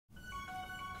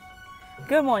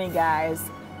Good morning, guys.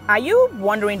 Are you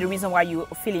wondering the reason why you're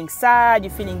feeling sad,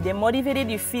 you're feeling demotivated,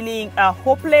 you're feeling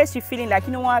hopeless, you're feeling like,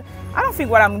 you know what, I don't think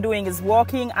what I'm doing is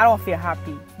working, I don't feel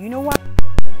happy. You know what?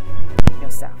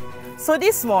 Yourself. So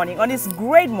this morning, on this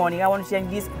great morning, I want to share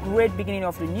this great beginning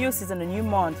of the new season, the new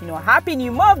month. Happy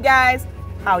new month, guys.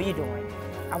 How are you doing?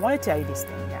 I want to tell you this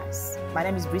thing, guys. My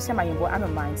name is Bricia Mayombo. I'm a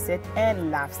mindset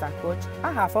and lifestyle coach.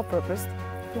 I have a purpose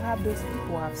to have those people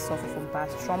who have suffered from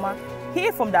past trauma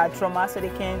heal from that trauma so they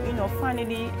can,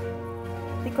 finally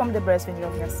become the best version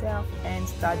of yourself and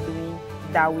start doing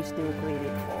that which they were created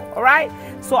for. All right?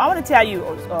 So I want to tell you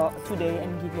today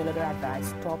and give you a little advice.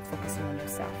 Stop focusing on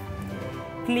yourself.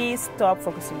 Please stop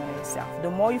focusing on yourself. The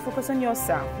more you focus on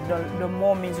yourself, the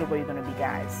more miserable you're going to be,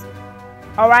 guys.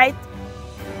 All right?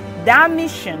 That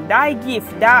mission, that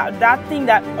gift, that thing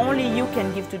that only you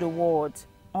can give to the world,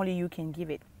 only you can give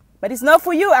it. But it's not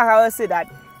for you. I always say that.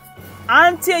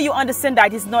 Until you understand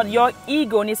that it's not, your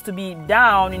ego needs to be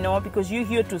down, because you're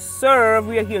here to serve.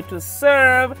 We are here to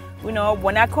serve.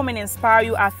 When I come and inspire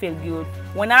you, I feel good.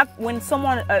 When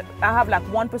someone, I have like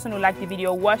one person who liked the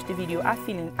video, watch the video, I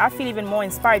feel even more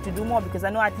inspired to do more, because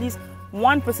I know at least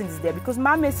one person is there, because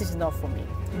my message is not for me.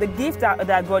 The gift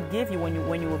that God gave you when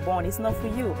you were born, it's not for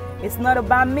you. It's not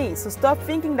about me. So stop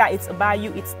thinking that it's about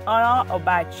you. It's all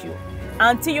about you.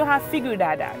 Until you have figured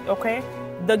that out, okay?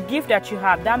 The gift that you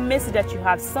have, that message that you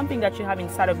have, something that you have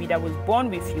inside of you that was born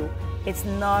with you, it's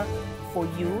not for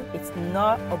you. It's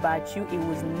not about you. It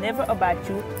was never about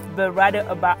you, but rather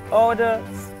about other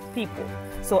people.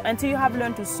 So until you have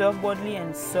learned to serve boldly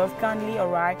and serve kindly, all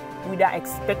right, without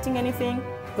expecting anything,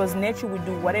 because nature will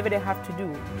do whatever they have to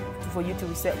do for you to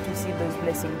receive those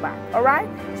blessings back. All right?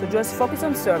 So just focus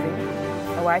on serving.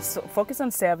 All right? So focus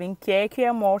on serving.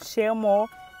 Care more. Share more.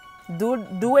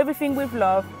 Do everything with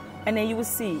love, and then you will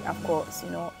see, of course,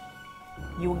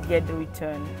 you will get the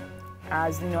return.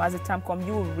 As the time comes,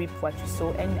 you will reap what you sow.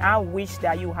 And I wish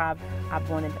that you have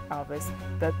abundant harvest.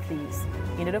 But please,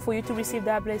 in order for you to receive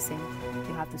that blessing,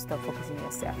 you have to stop focusing on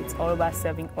yourself. It's all about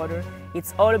serving others.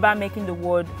 It's all about making the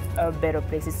world a better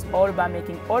place. It's all about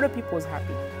making other people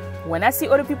happy. When I see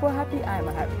other people happy, I am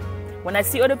happy. When I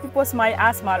see other people smile,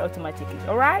 I smile automatically.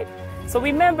 All right? So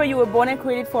remember, you were born and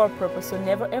created for a purpose. So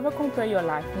never ever compare your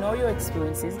life nor your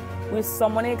experiences with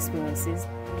someone's experiences.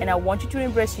 And I want you to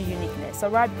embrace your uniqueness, all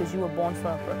right? Because you were born for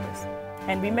a purpose.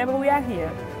 And remember, we are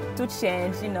here to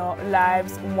change,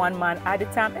 lives one man at a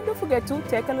time. And don't forget to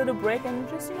take a little break and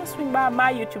just, swing by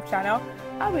my YouTube channel.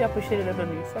 I will appreciate it if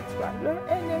you subscribe.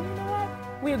 And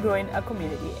then, we're growing a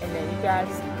community. And then, you guys,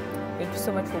 thank you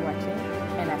so much for watching.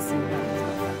 And I'll see you next time.